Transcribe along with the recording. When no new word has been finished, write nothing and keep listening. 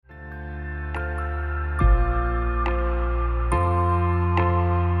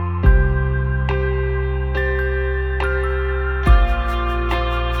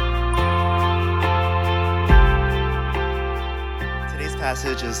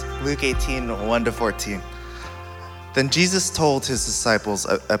passage is Luke 18, 1-14. Then Jesus told his disciples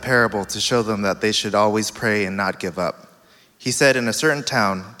a parable to show them that they should always pray and not give up. He said, in a certain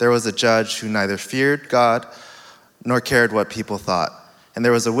town, there was a judge who neither feared God nor cared what people thought. And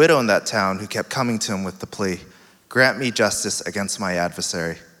there was a widow in that town who kept coming to him with the plea, "Grant me justice against my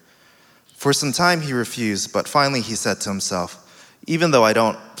adversary." For some time he refused, but finally he said to himself, "Even though I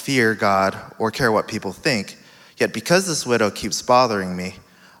don't fear God or care what people think, yet because this widow keeps bothering me,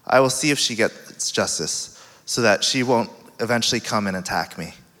 I will see if she gets justice, so that she won't eventually come and attack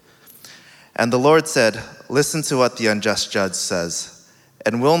me." And the Lord said, "Listen to what the unjust judge says.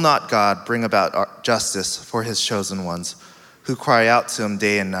 And will not God bring about justice for his chosen ones, who cry out to him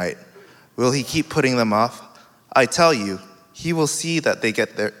day and night? Will he keep putting them off? I tell you, he will see that they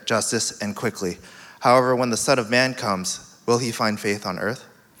get their justice, and quickly. However, when the Son of Man comes, will he find faith on earth?"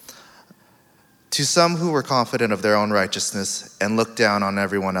 To some who were confident of their own righteousness and looked down on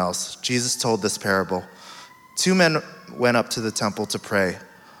everyone else, Jesus told this parable. 2 men went up to the temple to pray,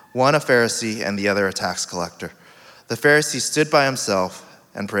 one a Pharisee and the other a tax collector. The Pharisee stood by himself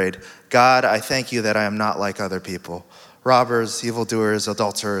and prayed, "God, I thank you that I am not like other people, robbers, evildoers,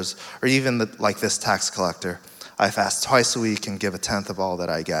 adulterers, or even like this tax collector. I fast twice a week and give 1/10 of all that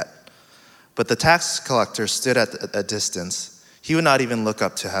I get." But the tax collector stood at a distance. He would not even look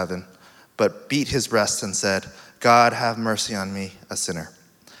up to heaven, but beat his breast and said, "God, have mercy on me, a sinner."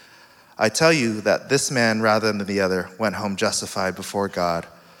 I tell you that this man, rather than the other, went home justified before God.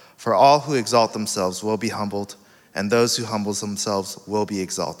 For all who exalt themselves will be humbled, and those who humble themselves will be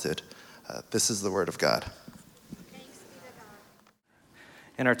exalted. This is the word of God.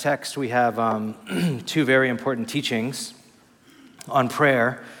 In our text, we have two very important teachings on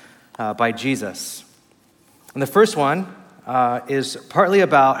prayer by Jesus. And the first one is partly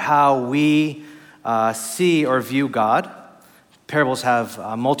about how we see or view God. Parables have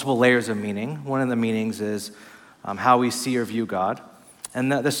multiple layers of meaning. One of the meanings is how we see or view God.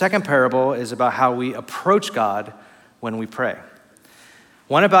 And the second parable is about how we approach God when we pray.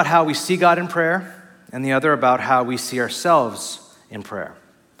 One about how we see God in prayer, and the other about how we see ourselves in prayer.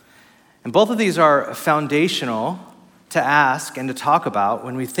 And both of these are foundational to ask and to talk about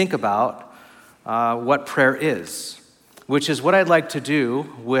when we think about what prayer is, which is what I'd like to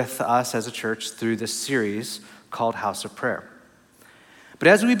do with us as a church through this series called House of Prayer. But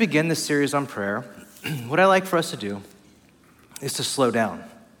as we begin this series on prayer, what I'd like for us to do is to slow down.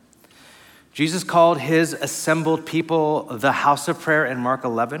 Jesus called his assembled people the house of prayer in Mark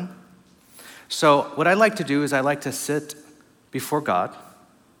 11. So what I'd like to do is I'd like to sit before God,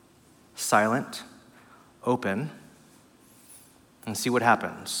 silent, open, and see what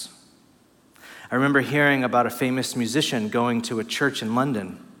happens. I remember hearing about a famous musician going to a church in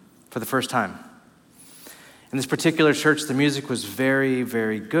London for the first time. In this particular church, the music was very,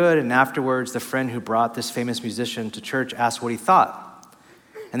 very good, and afterwards, the friend who brought this famous musician to church asked what he thought.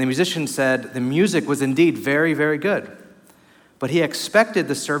 And the musician said the music was indeed very, very good, but he expected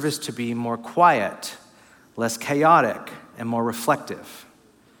the service to be more quiet, less chaotic, and more reflective.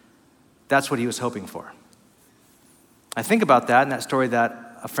 That's what he was hoping for. I think about that and that story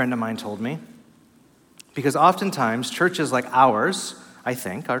that a friend of mine told me, because oftentimes churches like ours,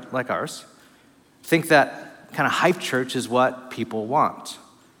 think that kind of hype church is what people want,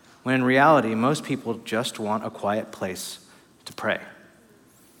 when in reality, most people just want a quiet place to pray.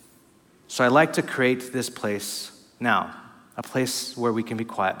 So I like to create this place now, a place where we can be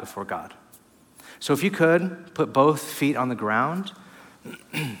quiet before God. So if you could, put both feet on the ground.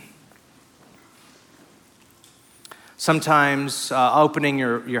 Sometimes opening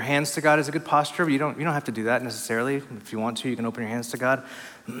your hands to God is a good posture. You don't have to do that necessarily. If you want to, you can open your hands to God.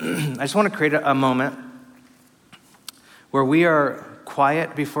 I just want to create a moment where we are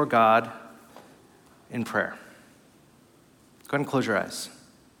quiet before God in prayer. Go ahead and close your eyes.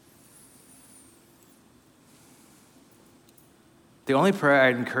 The only prayer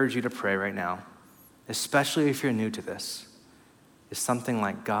I'd encourage you to pray right now, especially if you're new to this, is something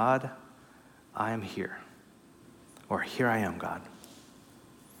like, "God, I am here." Or, "Here I am, God."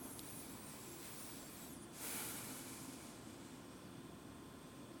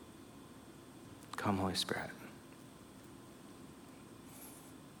 Come, Holy Spirit.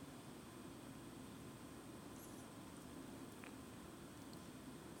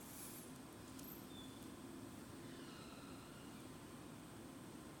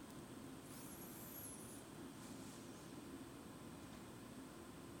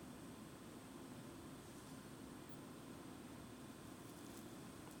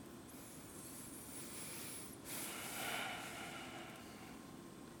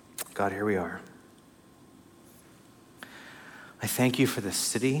 God, here we are. I thank you for this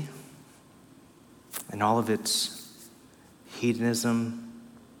city and all of its hedonism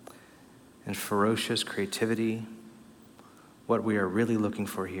and ferocious creativity. What we are really looking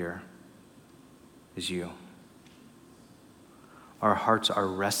for here is you. Our hearts are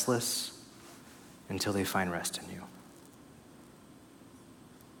restless until they find rest in you.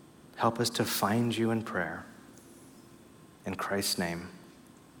 Help us to find you in prayer. In Christ's name,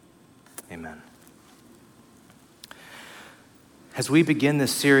 amen. As we begin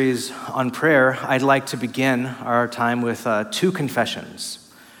this series on prayer, I'd like to begin our time with two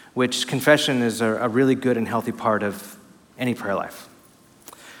confessions, which confession is a really good and healthy part of any prayer life.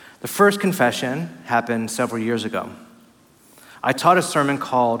 The first confession happened several years ago. I taught a sermon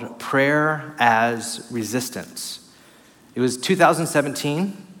called Prayer as Resistance. It was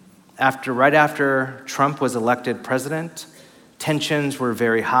 2017, right after Trump was elected president. Tensions were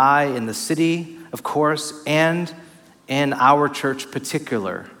very high in the city, of course, and in our church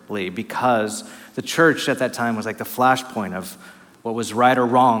particularly, because the church at that time was like the flashpoint of what was right or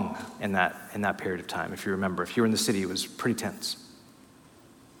wrong in that period of time. If you remember, if you were in the city, it was pretty tense.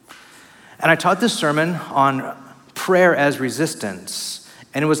 And I taught this sermon on prayer as resistance,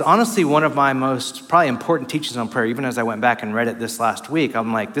 and it was honestly one of my most probably important teachings on prayer. Even as I went back and read it this last week,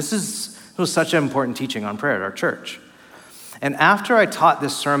 I'm like, this was such an important teaching on prayer at our church. And after I taught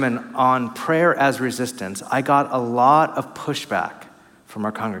this sermon on prayer as resistance, I got a lot of pushback from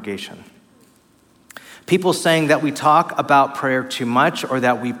our congregation. People saying that we talk about prayer too much or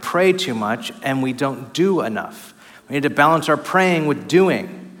that we pray too much and we don't do enough. We need to balance our praying with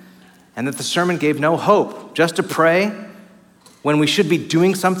doing, and that the sermon gave no hope. Just to pray when we should be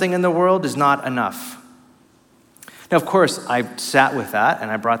doing something in the world is not enough. Now, of course, I sat with that and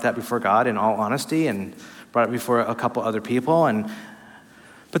I brought that before God in all honesty and brought it before a couple other people,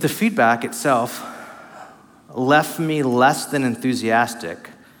 but the feedback itself left me less than enthusiastic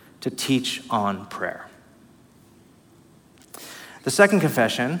to teach on prayer. The second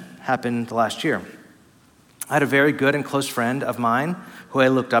confession happened last year. I had a very good and close friend of mine who I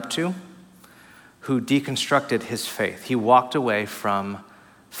looked up to, who deconstructed his faith. He walked away from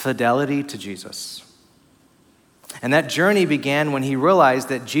fidelity to Jesus. And that journey began when he realized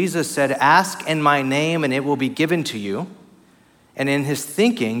that Jesus said, "Ask in my name and it will be given to you." And in his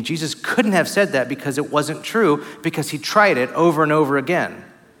thinking, Jesus couldn't have said that because it wasn't true, because he tried it over and over again.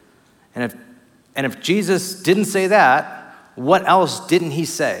 And if Jesus didn't say that, what else didn't he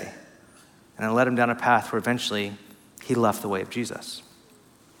say? And it led him down a path where eventually he left the way of Jesus.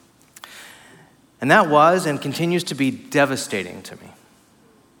 And that was and continues to be devastating to me.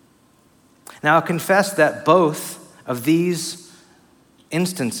 Now, I'll confess that both of these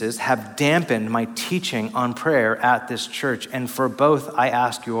instances have dampened my teaching on prayer at this church, and for both, I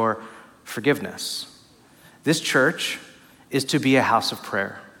ask your forgiveness. This church is to be a house of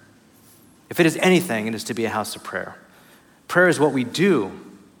prayer. If it is anything, it is to be a house of prayer. Prayer is what we do.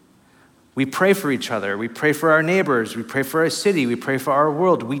 We pray for each other. We pray for our neighbors. We pray for our city. We pray for our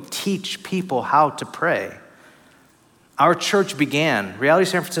world. We teach people how to pray. Our church Reality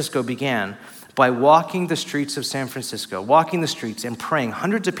San Francisco began by walking the streets of San Francisco, walking the streets and praying,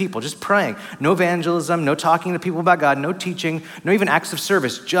 hundreds of people just praying. No evangelism, no talking to people about God, no teaching, no even acts of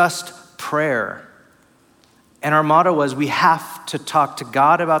service, just prayer. And our motto was, we have to talk to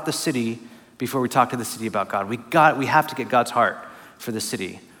God about the city before we talk to the city about God. We have to get God's heart for the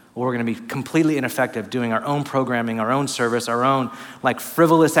city, or we're going to be completely ineffective doing our own programming, our own service, our own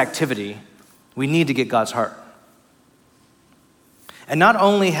frivolous activity. We need to get God's heart. And not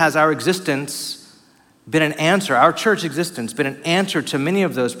only has our existence been an answer, our church existence been an answer to many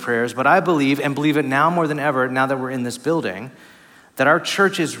of those prayers, but I believe, and believe it now more than ever, now that we're in this building, that our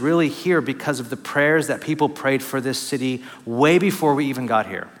church is really here because of the prayers that people prayed for this city way before we even got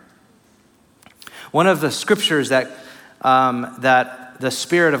here. One of the scriptures that the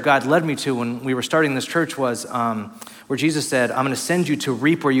Spirit of God led me to when we were starting this church was where Jesus said, "I'm going to send you to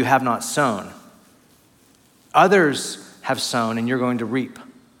reap where you have not sown. Others have sown and you're going to reap."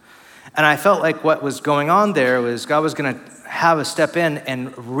 And I felt like what was going on there was God was going to have us step in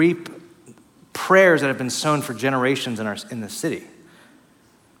and reap prayers that have been sown for generations in the city.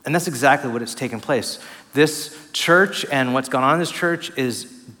 And that's exactly what has taken place. This church and what's gone on in this church is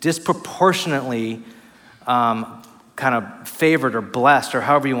disproportionately kind of favored or blessed, or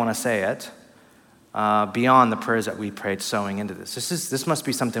however you want to say it, beyond the prayers that we prayed sowing into this. This must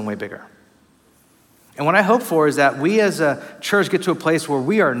be something way bigger. And what I hope for is that we as a church get to a place where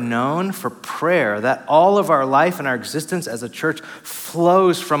we are known for prayer, that all of our life and our existence as a church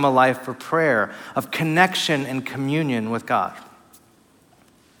flows from a life for prayer, of connection and communion with God.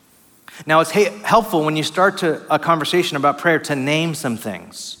 Now, it's helpful when you start a conversation about prayer to name some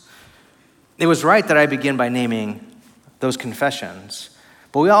things. It was right that I begin by naming those confessions,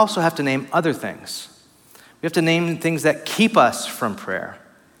 but we also have to name other things. We have to name things that keep us from prayer,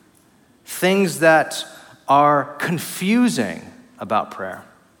 things that are confusing about prayer.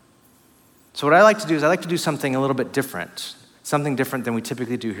 So what I like to do is I like to do something a little bit different, something different than we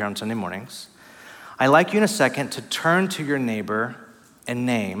typically do here on Sunday mornings. I'd like you in a second to turn to your neighbor and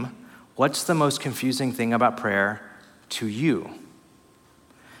name what's the most confusing thing about prayer to you.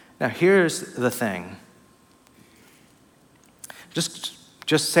 Now here's the thing.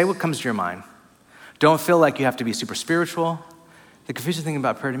 Just say what comes to your mind. Don't feel like you have to be super spiritual. The confusing thing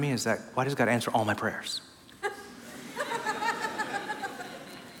about prayer to me is that why does God answer all my prayers?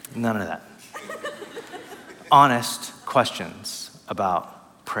 None of that. Honest questions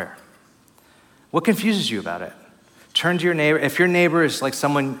about prayer. What confuses you about it? Turn to your neighbor. If your neighbor is like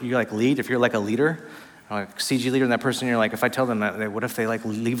someone you like lead, if you're like a leader, like CG leader, and that person, you're like, if I tell them that, what if they like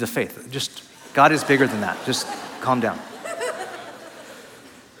leave the faith? Just, God is bigger than that. Just calm down.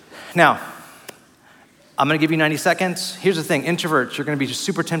 Now, I'm gonna give you 90 seconds. Here's the thing, introverts, you're gonna be just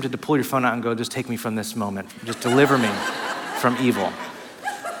super tempted to pull your phone out and go, just take me from this moment. Just deliver me from evil.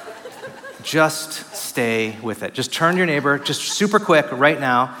 Just stay with it. Just turn to your neighbor, just super quick right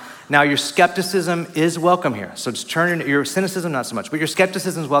now. Now, your skepticism is welcome here. So just turn your cynicism, not so much, but your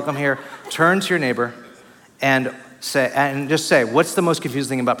skepticism is welcome here. Turn to your neighbor and just say, what's the most confusing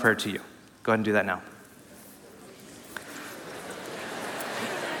thing about prayer to you? Go ahead and do that now.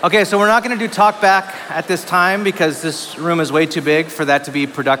 Okay, so we're not gonna do talk back at this time because this room is way too big for that to be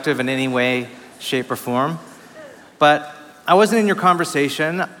productive in any way, shape, or form. But I wasn't in your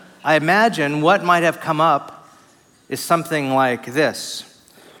conversation. I imagine what might have come up is something like this.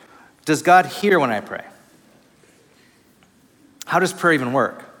 Does God hear when I pray? How does prayer even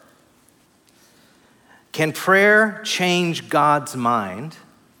work? Can prayer change God's mind,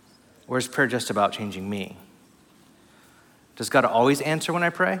 or is prayer just about changing me? Does God always answer when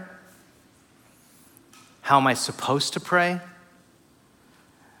I pray? How am I supposed to pray?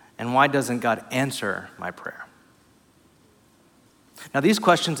 And why doesn't God answer my prayer? Now, these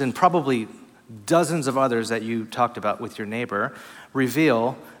questions, and probably dozens of others that you talked about with your neighbor,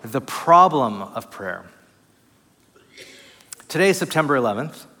 reveal the problem of prayer. Today is September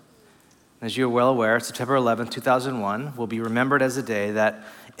 11th. As you're well aware, September 11th, 2001 will be remembered as a day that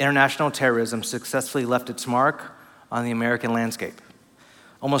international terrorism successfully left its mark on the American landscape.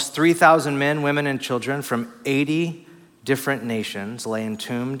 Almost 3,000 men, women, and children from 80 different nations lay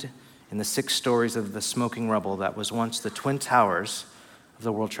entombed in the 6 stories of the smoking rubble that was once the Twin Towers of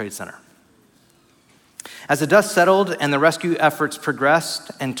the World Trade Center. As the dust settled and the rescue efforts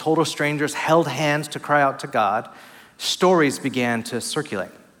progressed and total strangers held hands to cry out to God, stories began to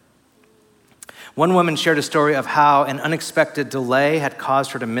circulate. One woman shared a story of how an unexpected delay had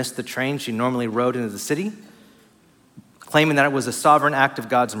caused her to miss the train she normally rode into the city. Claiming that it was a sovereign act of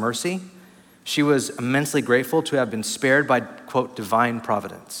God's mercy, she was immensely grateful to have been spared by, quote, divine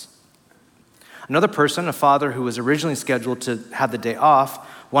providence. Another person, a father who was originally scheduled to have the day off,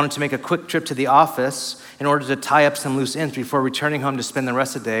 wanted to make a quick trip to the office in order to tie up some loose ends before returning home to spend the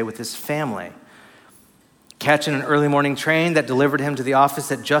rest of the day with his family. Catching an early morning train that delivered him to the office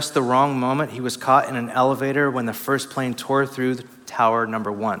at just the wrong moment, he was caught in an elevator when the first plane tore through tower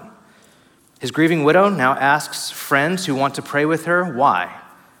number 1. His grieving widow now asks friends who want to pray with her, why?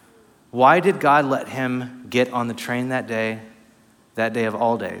 Why did God let him get on the train that day of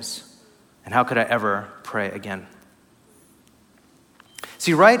all days? And how could I ever pray again?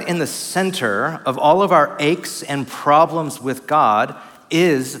 See, right in the center of all of our aches and problems with God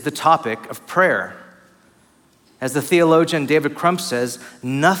is the topic of prayer. As the theologian David Crump says,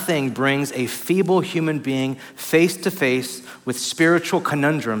 nothing brings a feeble human being face to face with spiritual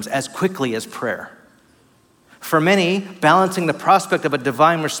conundrums as quickly as prayer. For many, balancing the prospect of a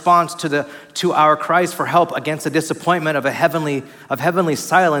divine response to our cries for help against the disappointment of heavenly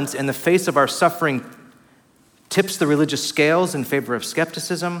silence in the face of our suffering tips the religious scales in favor of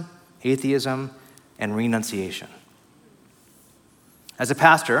skepticism, atheism, and renunciation. As a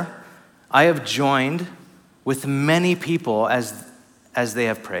pastor, I have joined with many people as they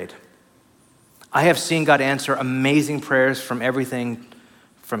have prayed. I have seen God answer amazing prayers from everything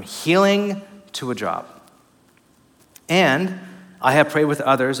from healing to a job. And I have prayed with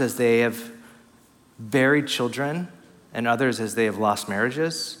others as they have buried children and others as they have lost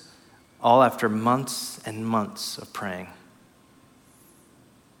marriages, all after months and months of praying.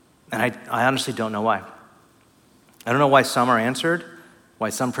 And I honestly don't know why. I don't know why some are answered,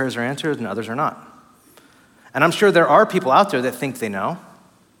 why some prayers are answered and others are not. And I'm sure there are people out there that think they know.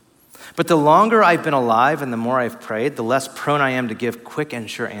 But the longer I've been alive and the more I've prayed, the less prone I am to give quick and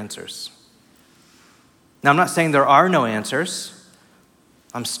sure answers. Now, I'm not saying there are no answers.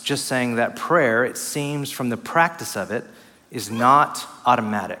 I'm just saying that prayer, it seems from the practice of it, is not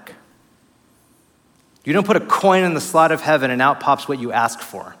automatic. You don't put a coin in the slot of heaven and out pops what you ask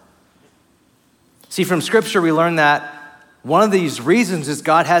for. See, from Scripture, we learn that one of these reasons is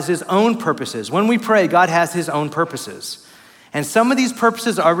God has his own purposes. When we pray, God has his own purposes. And some of these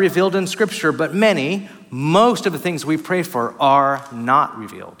purposes are revealed in Scripture, but most of the things we pray for are not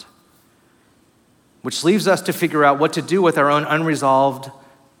revealed. Which leaves us to figure out what to do with our own unresolved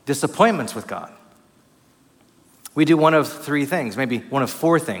disappointments with God. We do one of three things, maybe one of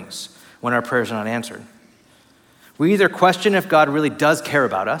four things when our prayers are not answered. We either question if God really does care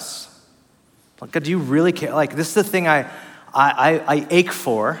about us. Like, God, do you really care? Like, this is the thing I ache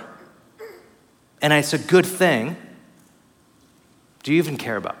for, and it's a good thing. Do you even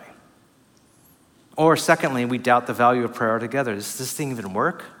care about me? Or secondly, we doubt the value of prayer altogether. Does this thing even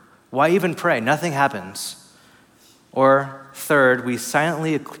work? Why even pray? Nothing happens. Or third, we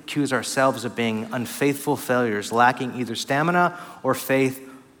silently accuse ourselves of being unfaithful failures, lacking either stamina or faith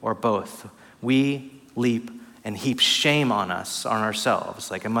or both. We leap and heap shame on ourselves.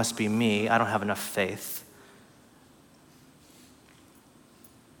 Like, it must be me. I don't have enough faith.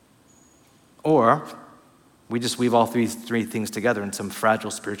 Or we just weave all three things together in some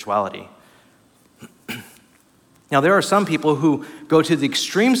fragile spirituality. Now, there are some people who go to the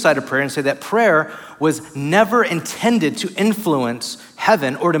extreme side of prayer and say that prayer was never intended to influence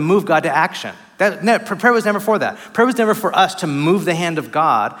heaven or to move God to action. Prayer was never for that. Prayer was never for us to move the hand of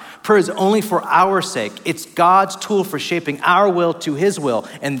God. Prayer is only for our sake. It's God's tool for shaping our will to his will,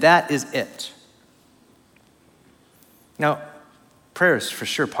 and that is it. Now, prayer is for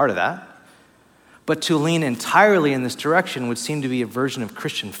sure part of that, but to lean entirely in this direction would seem to be a version of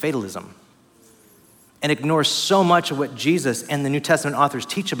Christian fatalism and ignores so much of what Jesus and the New Testament authors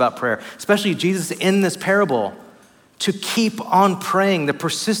teach about prayer, especially Jesus in this parable, to keep on praying, the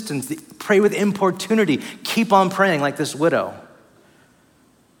persistence, pray with importunity, keep on praying like this widow.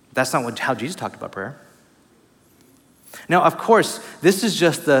 That's not how Jesus talked about prayer. Now, of course, this is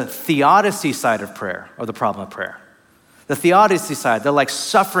just the theodicy side of prayer, or the problem of prayer. The theodicy side, the like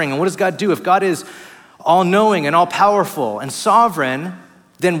suffering, and what does God do? If God is all-knowing and all-powerful and sovereign,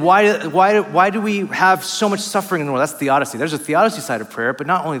 then why do we have so much suffering in the world? That's theodicy. There's a theodicy side of prayer, but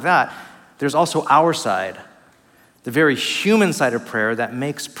not only that, there's also our side, the very human side of prayer that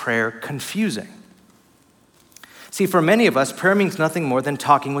makes prayer confusing. See, for many of us, prayer means nothing more than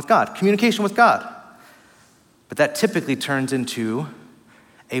talking with God, communication with God. But that typically turns into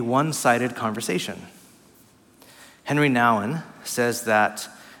a one-sided conversation. Henry Nouwen says that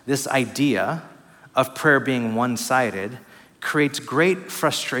this idea of prayer being one-sided creates great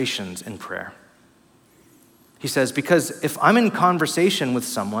frustrations in prayer. He says, because if I'm in conversation with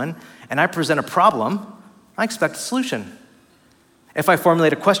someone and I present a problem, I expect a solution. If I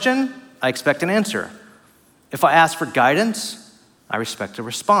formulate a question, I expect an answer. If I ask for guidance, I expect a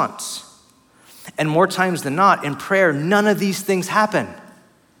response. And more times than not, in prayer, none of these things happen.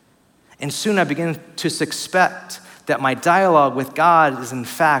 And soon I begin to suspect that my dialogue with God is in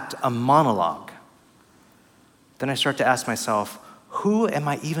fact a monologue. Then I start to ask myself, who am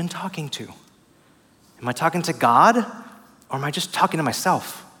I even talking to? Am I talking to God, or am I just talking to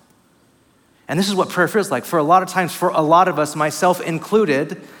myself? And this is what prayer feels like. For a lot of times, for a lot of us, myself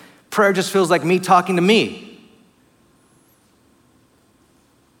included, prayer just feels like me talking to me.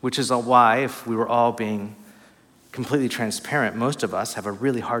 Which is why, if we were all being completely transparent, most of us have a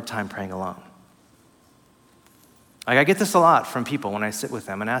really hard time praying alone. Like, I get this a lot from people when I sit with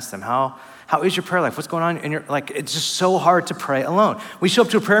them and ask them, how is your prayer life? What's going on? And you're like, it's just so hard to pray alone. We show up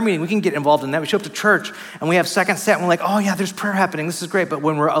to a prayer meeting, we can get involved in that. We show up to church and we have second set and we're like, oh yeah, there's prayer happening. This is great. But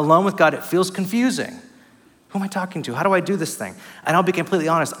when we're alone with God, it feels confusing. Who am I talking to? How do I do this thing? And I'll be completely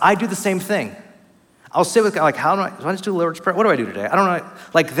honest, I do the same thing. I'll sit with God, like, do I just do the Lord's Prayer? What do I do today? I don't know.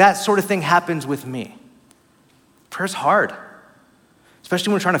 Like, that sort of thing happens with me. Prayer's hard. Especially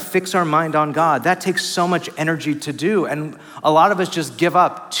when we're trying to fix our mind on God. That takes so much energy to do. And a lot of us just give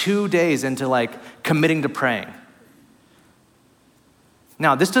up 2 days into like committing to praying.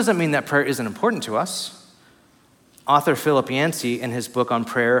 Now, this doesn't mean that prayer isn't important to us. Author Philip Yancey, in his book on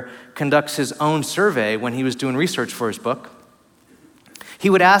prayer, conducts his own survey when he was doing research for his book. He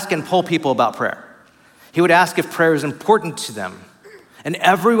would ask and poll people about prayer. He would ask if prayer is important to them. And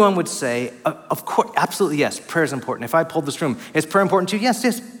everyone would say, of course, absolutely yes, prayer is important. If I pulled this room, is prayer important to you?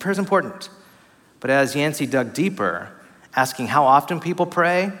 Yes, prayer is important. But as Yancey dug deeper, asking how often people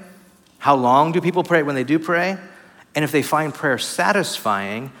pray, how long do people pray when they do pray, and if they find prayer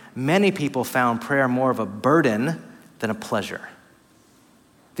satisfying, many people found prayer more of a burden than a pleasure.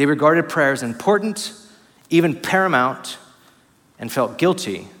 They regarded prayer as important, even paramount, and felt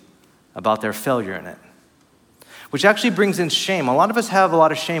guilty about their failure in it. Which actually brings in shame. A lot of us have a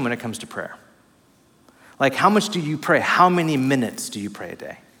lot of shame when it comes to prayer. Like, how much do you pray? How many minutes do you pray a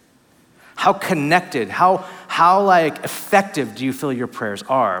day? How connected, how effective do you feel your prayers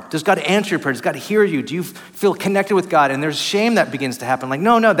are? Does God answer your prayers? Does God hear you? Do you feel connected with God? And there's shame that begins to happen. Like,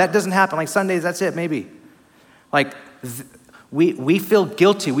 no, that doesn't happen. Like Sundays, that's it, maybe. Like, we feel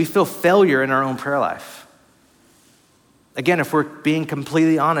guilty. We feel failure in our own prayer life. Again, if we're being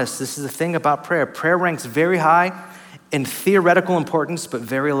completely honest, this is the thing about prayer. Prayer ranks very high in theoretical importance, but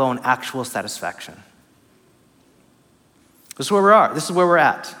very low in actual satisfaction. This is where we are. This is where we're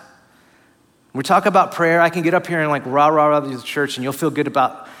at. When we talk about prayer, I can get up here and like rah to the church, and you'll feel good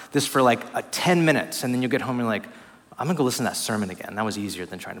about this for like 10 minutes, and then you'll get home and you're like, I'm gonna go listen to that sermon again. That was easier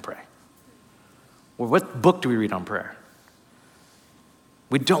than trying to pray. Or what book do we read on prayer?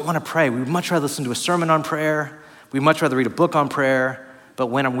 We don't want to pray. We'd much rather listen to a sermon on prayer. We'd much rather read a book on prayer. But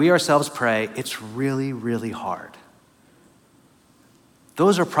when we ourselves pray, it's really, really hard.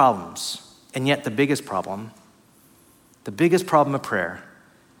 Those are problems. And yet the biggest problem of prayer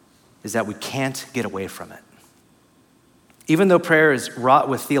is that we can't get away from it. Even though prayer is wrought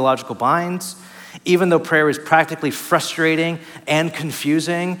with theological binds, even though prayer is practically frustrating and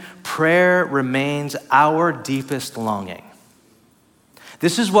confusing, prayer remains our deepest longing.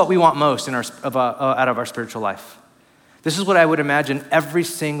 This is what we want most out of our spiritual life. This is what I would imagine every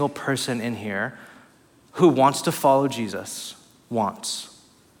single person in here who wants to follow Jesus wants.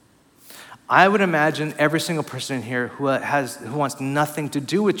 I would imagine every single person in here who wants nothing to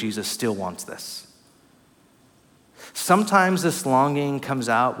do with Jesus still wants this. Sometimes this longing comes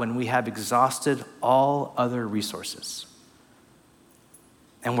out when we have exhausted all other resources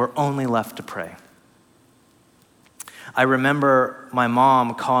and we're only left to pray. I remember my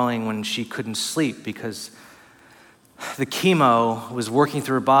mom calling when she couldn't sleep because the chemo was working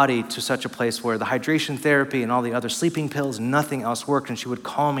through her body to such a place where the hydration therapy and all the other sleeping pills, nothing else worked. And she would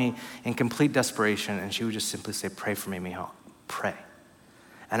call me in complete desperation and she would just simply say, pray for me, Mijo, pray.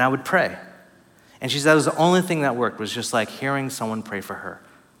 And I would pray. And she said it was the only thing that worked, was just like hearing someone pray for her.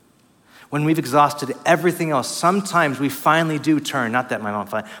 When we've exhausted everything else, sometimes we finally do turn, not that my mom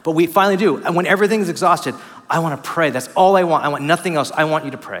finally, but we finally do. And when everything's exhausted, I want to pray. That's all I want. I want nothing else. I want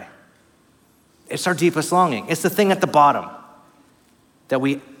you to pray. It's our deepest longing. It's the thing at the bottom that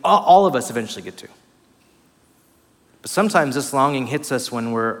all of us eventually get to. But sometimes this longing hits us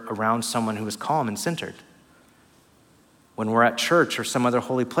when we're around someone who is calm and centered. When we're at church or some other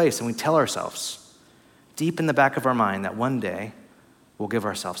holy place and we tell ourselves, deep in the back of our mind, that one day we'll give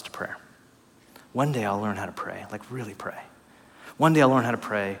ourselves to prayer. One day I'll learn how to pray, like really pray. One day I'll learn how to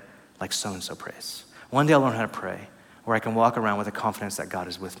pray like so-and-so prays. One day I'll learn how to pray where I can walk around with the confidence that God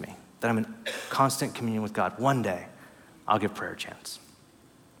is with me, that I'm in constant communion with God. One day I'll give prayer a chance.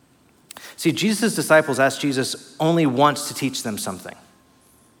 See, Jesus' disciples asked Jesus only once to teach them something.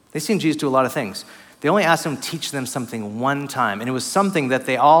 They've seen Jesus do a lot of things. They only asked him to teach them something one time, and it was something that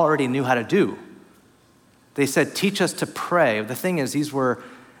they all already knew how to do. They said, teach us to pray. The thing is, these were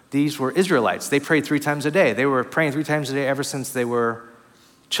Israelites. They prayed 3 times a day. They were praying 3 times a day ever since they were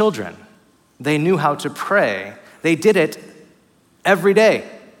children. They knew how to pray. They did it every day.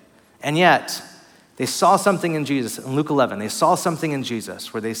 And yet, they saw something in Jesus. In Luke 11, they saw something in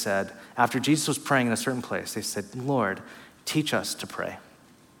Jesus where they said, after Jesus was praying in a certain place, they said, Lord, teach us to pray.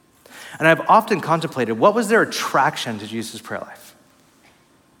 And I've often contemplated, what was their attraction to Jesus' prayer life?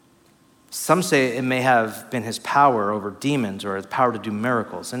 Some say it may have been his power over demons or his power to do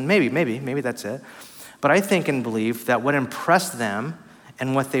miracles. And maybe that's it. But I think and believe that what impressed them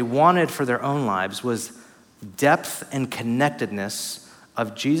and what they wanted for their own lives was depth and connectedness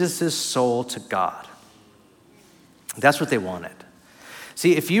of Jesus' soul to God. That's what they wanted.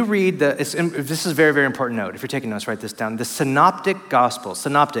 See, if you read this is a very, very important note. If you're taking notes, write this down. The synoptic gospels,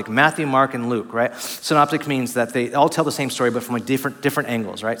 Matthew, Mark, and Luke, right? Synoptic means that they all tell the same story, but from like different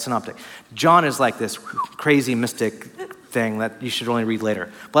angles, right? Synoptic. John is like this crazy mystic thing that you should only read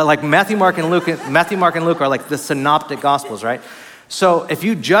later. But like Matthew, Mark, and Luke are like the synoptic gospels, right? So if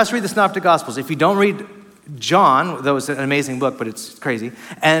you just read the synoptic gospels, if you don't read John, though it's an amazing book, but it's crazy,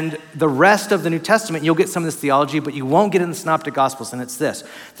 and the rest of the New Testament, you'll get some of this theology, but you won't get in the Synoptic Gospels, and it's this.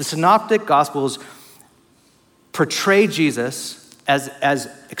 The Synoptic Gospels portray Jesus as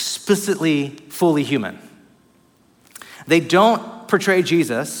explicitly fully human. They don't portray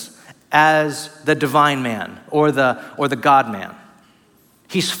Jesus as the divine man or the God man.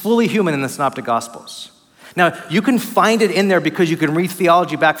 He's fully human in the Synoptic Gospels. Now, you can find it in there because you can read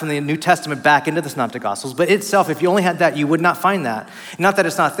theology back from the New Testament back into the Synoptic Gospels, but itself, if you only had that, you would not find that. Not that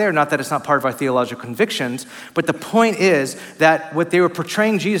it's not there, not that it's not part of our theological convictions, but the point is that what they were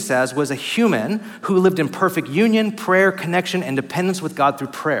portraying Jesus as was a human who lived in perfect union, prayer, connection, and dependence with God through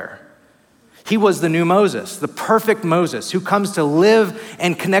prayer. He was the new Moses, the perfect Moses, who comes to live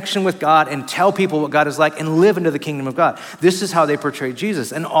in connection with God and tell people what God is like and live into the kingdom of God. This is how they portrayed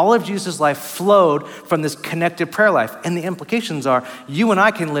Jesus. And all of Jesus' life flowed from this connected prayer life. And the implications are you and I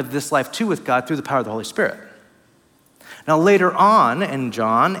can live this life too with God through the power of the Holy Spirit. Now, later on in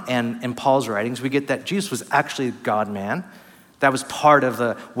John and in Paul's writings, we get that Jesus was actually God-man. That was part of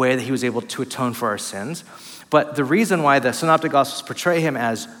the way that he was able to atone for our sins. But the reason why the Synoptic Gospels portray him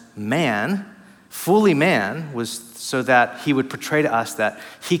as man, fully man, was so that he would portray to us that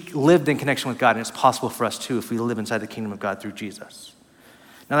he lived in connection with God, and it's possible for us too if we live inside the kingdom of God through Jesus.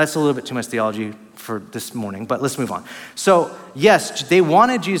 Now that's a little bit too much theology for this morning, but let's move on. So yes, they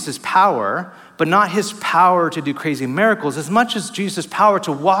wanted Jesus' power, but not his power to do crazy miracles, as much as Jesus' power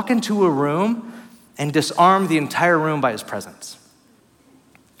to walk into a room and disarm the entire room by his presence.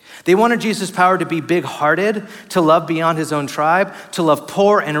 They wanted Jesus' power to be big-hearted, to love beyond his own tribe, to love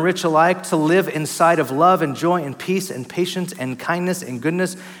poor and rich alike, to live inside of love and joy and peace and patience and kindness and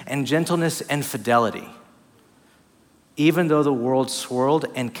goodness and gentleness and fidelity. Even though the world swirled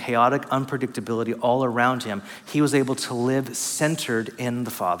and chaotic unpredictability all around him, he was able to live centered in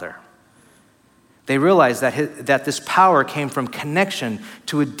the Father. They realized that this power came from connection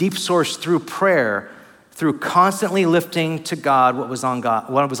to a deep source through prayer, through constantly lifting to God what was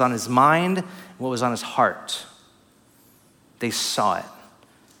on his mind, what was on his heart. They saw it,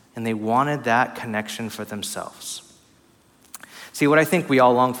 and they wanted that connection for themselves. See, what I think we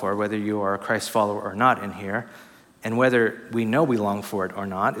all long for, whether you are a Christ follower or not in here, and whether we know we long for it or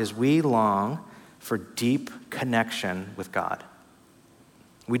not, is we long for deep connection with God.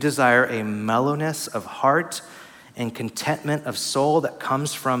 We desire a mellowness of heart and contentment of soul that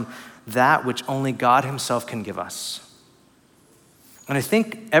comes from that which only God himself can give us. And I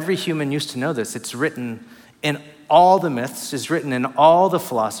think every human used to know this. It's written in all the myths, it's written in all the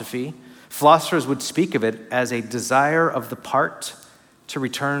philosophy. Philosophers would speak of it as a desire of the part to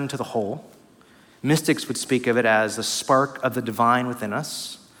return to the whole. Mystics would speak of it as a spark of the divine within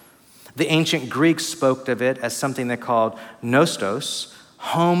us. The ancient Greeks spoke of it as something they called nostos,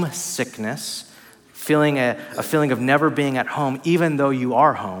 homesickness, a feeling of never being at home even though you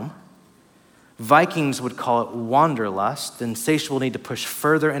are home. Vikings would call it wanderlust, the insatiable need to push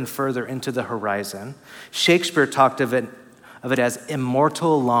further and further into the horizon. Shakespeare talked of it as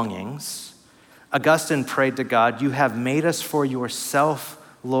immortal longings. Augustine prayed to God, "You have made us for yourself,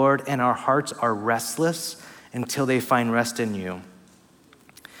 Lord, and our hearts are restless until they find rest in you."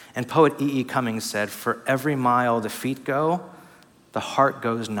 And poet E.E. Cummings said, "For every mile the feet go, the heart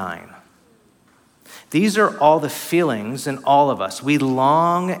goes 9." These are all the feelings in all of us. We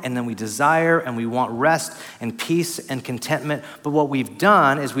long and then we desire and we want rest and peace and contentment. But what we've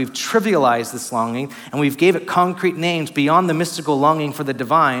done is we've trivialized this longing and we've gave it concrete names beyond the mystical longing for the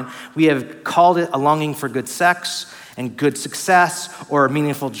divine. We have called it a longing for good sex and good success or a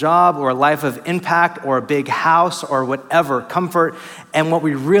meaningful job or a life of impact or a big house or whatever, comfort. And what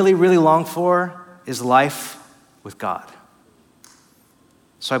we really, really long for is life with God.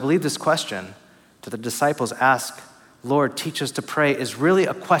 So I believe this question that the disciples ask, "Lord, teach us to pray," is really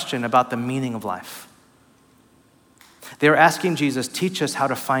a question about the meaning of life. They're asking Jesus, teach us how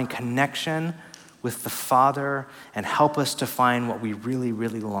to find connection with the Father and help us to find what we really,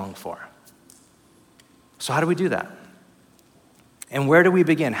 really long for. So how do we do that? And where do we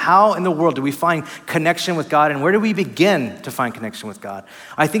begin? How in the world do we find connection with God, and where do we begin to find connection with God?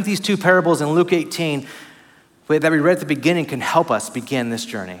 I think these two parables in Luke 18 that we read at the beginning can help us begin this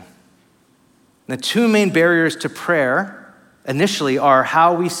journey. The two main barriers to prayer initially are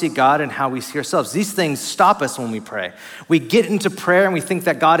how we see God and how we see ourselves. These things stop us when we pray. We get into prayer and we think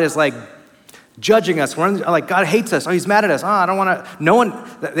that God is like judging us. We're like, God hates us. Oh, he's mad at us. Oh, I don't want to. No one,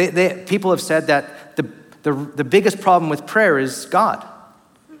 people have said that the biggest problem with prayer is God.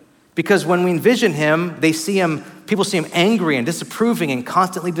 Because when we envision him, people see him angry and disapproving and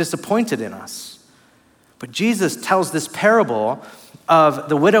constantly disappointed in us. But Jesus tells this parable of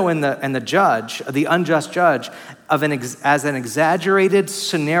the widow and the judge, the unjust judge, as an exaggerated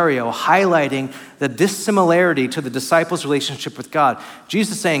scenario highlighting the dissimilarity to the disciples' relationship with God.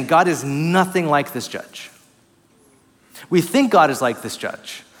 Jesus is saying God is nothing like this judge. We think God is like this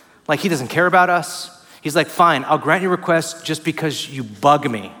judge, like he doesn't care about us. He's like, fine, I'll grant your request just because you bug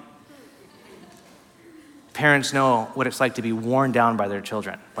me. Parents know what it's like to be worn down by their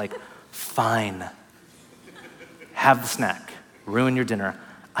children. Like, fine. have the snack, ruin your dinner.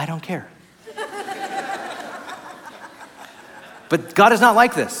 I don't care. But God is not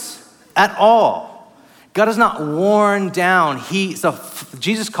like this at all. God is not worn down.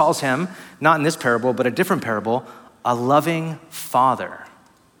 Jesus calls him, not in this parable, but a different parable, a loving father.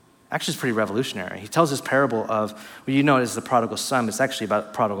 Actually, it's pretty revolutionary. He tells this parable of, well, you know it as the prodigal son, but it's actually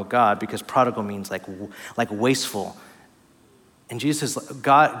about prodigal God, because prodigal means like wasteful. And Jesus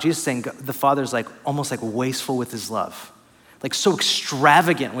is saying the Father's like almost like wasteful with his love, like so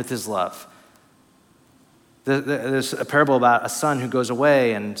extravagant with his love. There's a parable about a son who goes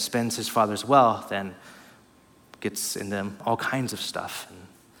away and spends his father's wealth and gets into all kinds of stuff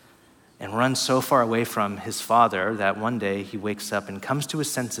and runs so far away from his father that one day he wakes up and comes to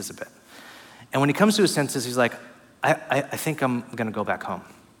his senses a bit. And when he comes to his senses, he's like, I think I'm gonna go back home.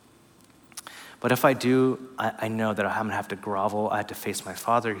 But if I do, I know that I'm gonna have to grovel. I have to face my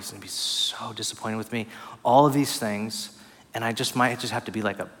father. He's gonna be so disappointed with me. All of these things, and I might just have to be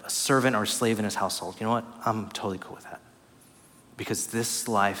like a servant or a slave in his household. You know what? I'm totally cool with that. Because this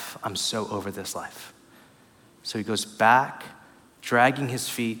life, I'm so over this life. So he goes back, dragging his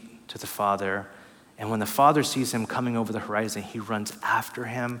feet to the father. And when the father sees him coming over the horizon, he runs after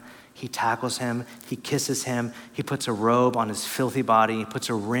him. He tackles him, he kisses him, he puts a robe on his filthy body, he puts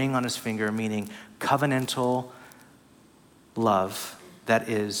a ring on his finger, meaning covenantal love that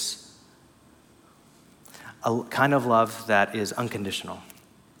is a kind of love that is unconditional.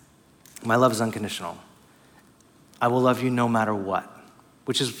 My love is unconditional. I will love you no matter what,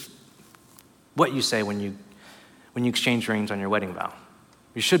 which is what you say when you exchange rings on your wedding vow.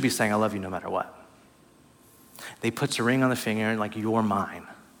 You should be saying, I love you no matter what. They puts a ring on the finger like, you're mine.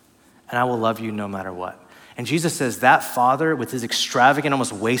 And I will love you no matter what. And Jesus says that father with his extravagant,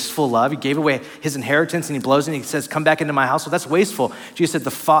 almost wasteful love, he gave away his inheritance and he blows it and he says, come back into my house. Well, that's wasteful. Jesus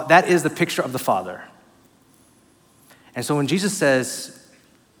said that is the picture of the Father. And so when Jesus says,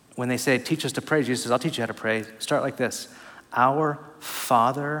 when they say, teach us to pray, Jesus says, I'll teach you how to pray. Start like this. Our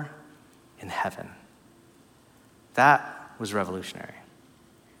Father in heaven. That was revolutionary.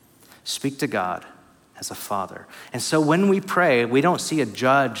 Speak to God as a father. And so when we pray, we don't see a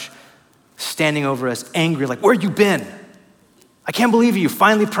judge standing over us angry, like, where you been? I can't believe you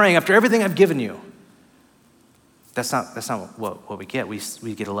finally praying after everything I've given you. That's not what we get. We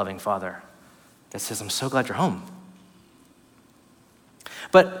get a loving father that says, I'm so glad you're home.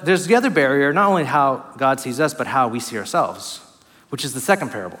 But there's the other barrier, not only how God sees us, but how we see ourselves, which is the second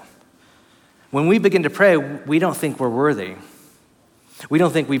parable. When we begin to pray, we don't think we're worthy. We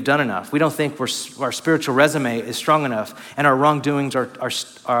don't think we've done enough. We don't think our spiritual resume is strong enough, and our wrongdoings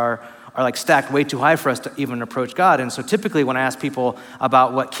are like stacked way too high for us to even approach God. And so typically when I ask people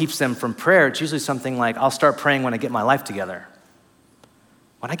about what keeps them from prayer, it's usually something like, I'll start praying when I get my life together.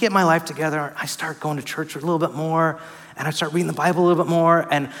 When I get my life together, I start going to church a little bit more, and I start reading the Bible a little bit more,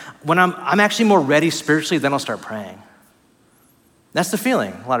 and when I'm actually more ready spiritually, then I'll start praying. That's the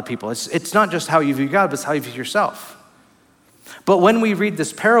feeling, a lot of people. It's not just how you view God, but it's how you view yourself. But when we read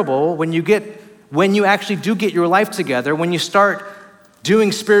this parable, when you actually do get your life together, when you start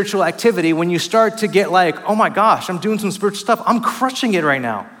doing spiritual activity, when you start to get like, oh my gosh, I'm doing some spiritual stuff, I'm crushing it right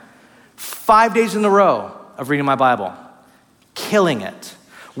now. 5 days in a row of reading my Bible, killing it.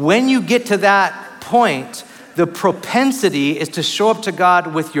 When you get to that point, the propensity is to show up to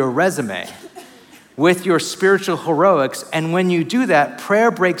God with your resume, with your spiritual heroics, and when you do that,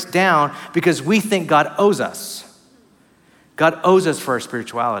 prayer breaks down because we think God owes us. God owes us for our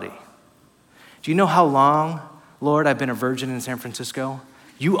spirituality. Do you know how long, Lord, I've been a virgin in San Francisco?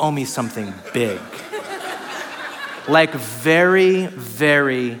 You owe me something big. Like very,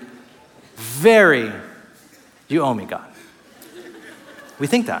 very, very, you owe me, God. We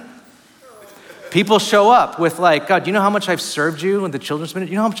think that. People show up with like, God, you know how much I've served you in the children's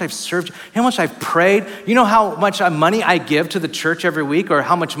ministry? You know how much I've served you? You know how much I've prayed? You know how much money I give to the church every week, or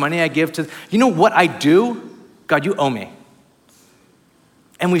how much money I give to, you know what I do? God, you owe me.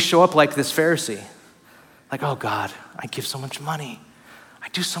 And we show up like this Pharisee. Like, oh God, I give so much money. I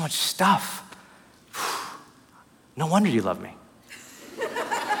do so much stuff. No wonder you love me.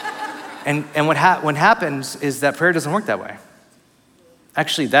 And what happens is that prayer doesn't work that way.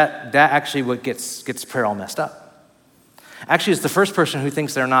 Actually, that actually what gets prayer all messed up. Actually, it's the first person who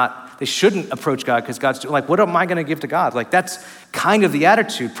thinks they shouldn't approach God because God's like, what am I going to give to God? Like, that's kind of the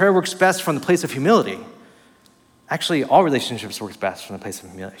attitude. Prayer works best from the place of humility. Actually, all relationships work best from the place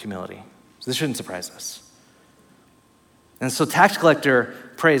of humility. So this shouldn't surprise us. And so tax collector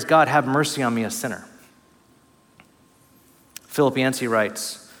prays, God, have mercy on me, a sinner. Philip Yancey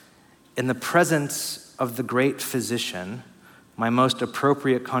writes, in the presence of the great physician, my most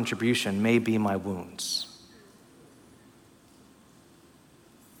appropriate contribution may be my wounds.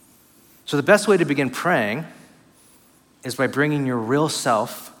 So the best way to begin praying is by bringing your real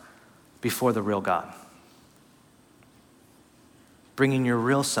self before the real God. Bringing your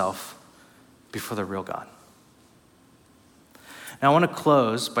real self before the real God. Now I want to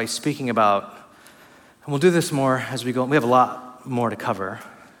close by speaking about, and we'll do this more as we go, we have a lot more to cover,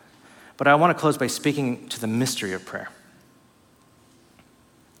 but I want to close by speaking to the mystery of prayer.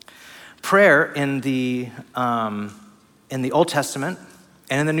 Prayer in the Old Testament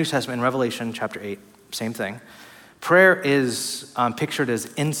and in the New Testament, in Revelation chapter 8, same thing. Prayer is pictured as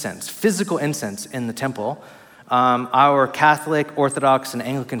incense, physical incense in the temple. Our Catholic, Orthodox, and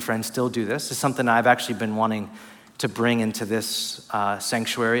Anglican friends still do this. It's something I've actually been wanting to bring into this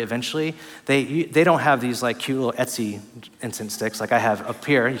sanctuary eventually. They don't have these like cute little Etsy incense sticks like I have up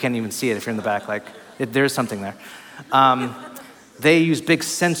here. You can't even see it if you're in the back. There's something there. They use big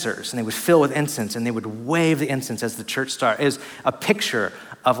censers, and they would fill with incense, and they would wave the incense as the church started. It was a picture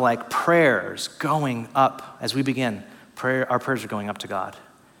of like prayers going up as we begin. Our prayers are going up to God.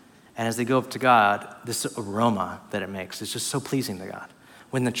 And as they go up to God, this aroma that it makes is just so pleasing to God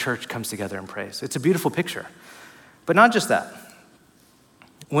when the church comes together and prays. It's a beautiful picture. But not just that.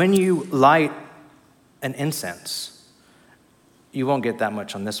 When you light an incense, you won't get that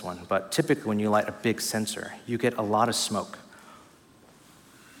much on this one, but typically when you light a big censer, you get a lot of smoke.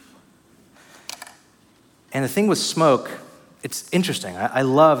 And the thing with smoke, it's interesting. I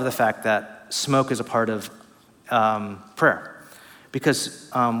love the fact that smoke is a part of prayer. Because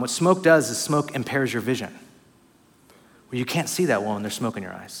what smoke does is smoke impairs your vision. Where you can't see that well when there's smoke in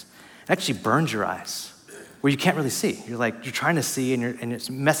your eyes. It actually burns your eyes, where you can't really see. You're trying to see, and it's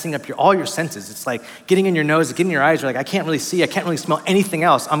messing up all your senses. It's like getting in your nose, getting in your eyes. You're like, I can't really see. I can't really smell anything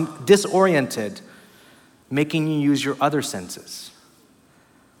else. I'm disoriented, making you use your other senses,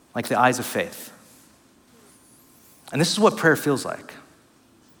 like the eyes of faith. And this is what prayer feels like.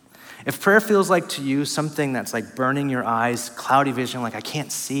 If prayer feels like to you something that's like burning your eyes, cloudy vision, like I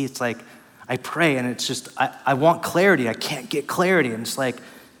can't see, it's like I pray and it's just, I want clarity. I can't get clarity. And it's like,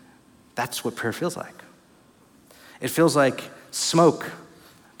 that's what prayer feels like. It feels like smoke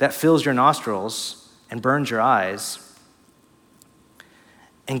that fills your nostrils and burns your eyes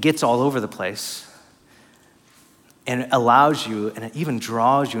and gets all over the place and allows you, and it even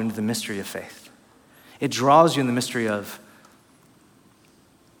draws you into the mystery of faith. It draws you in the mystery of,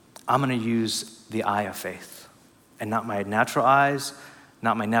 I'm going to use the eye of faith, and not my natural eyes,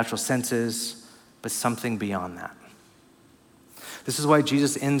 not my natural senses, but something beyond that. This is why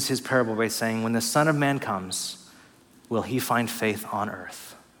Jesus ends his parable by saying, when the Son of Man comes, will he find faith on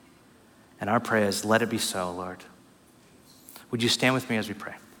earth? And our prayer is, let it be so, Lord. Would you stand with me as we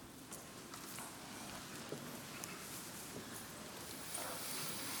pray?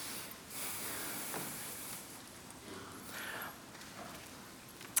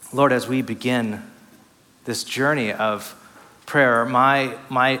 Lord, as we begin this journey of prayer,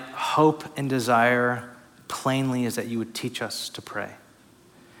 my hope and desire plainly is that you would teach us to pray.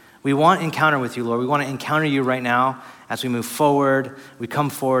 We want encounter with you, Lord. We want to encounter you right now as we move forward. We come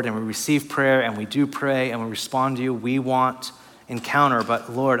forward and we receive prayer and we do pray and we respond to you. We want encounter,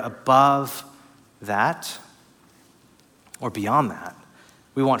 but Lord, above that or beyond that,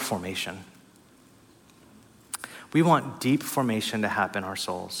 we want formation. We want deep formation to happen in our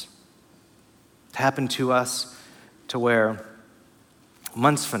souls, to happen to us to where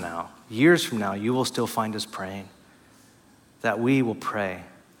months from now, years from now, you will still find us praying, that we will pray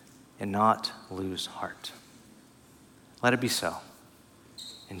and not lose heart. Let it be so.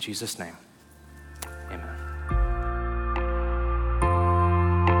 In Jesus' name.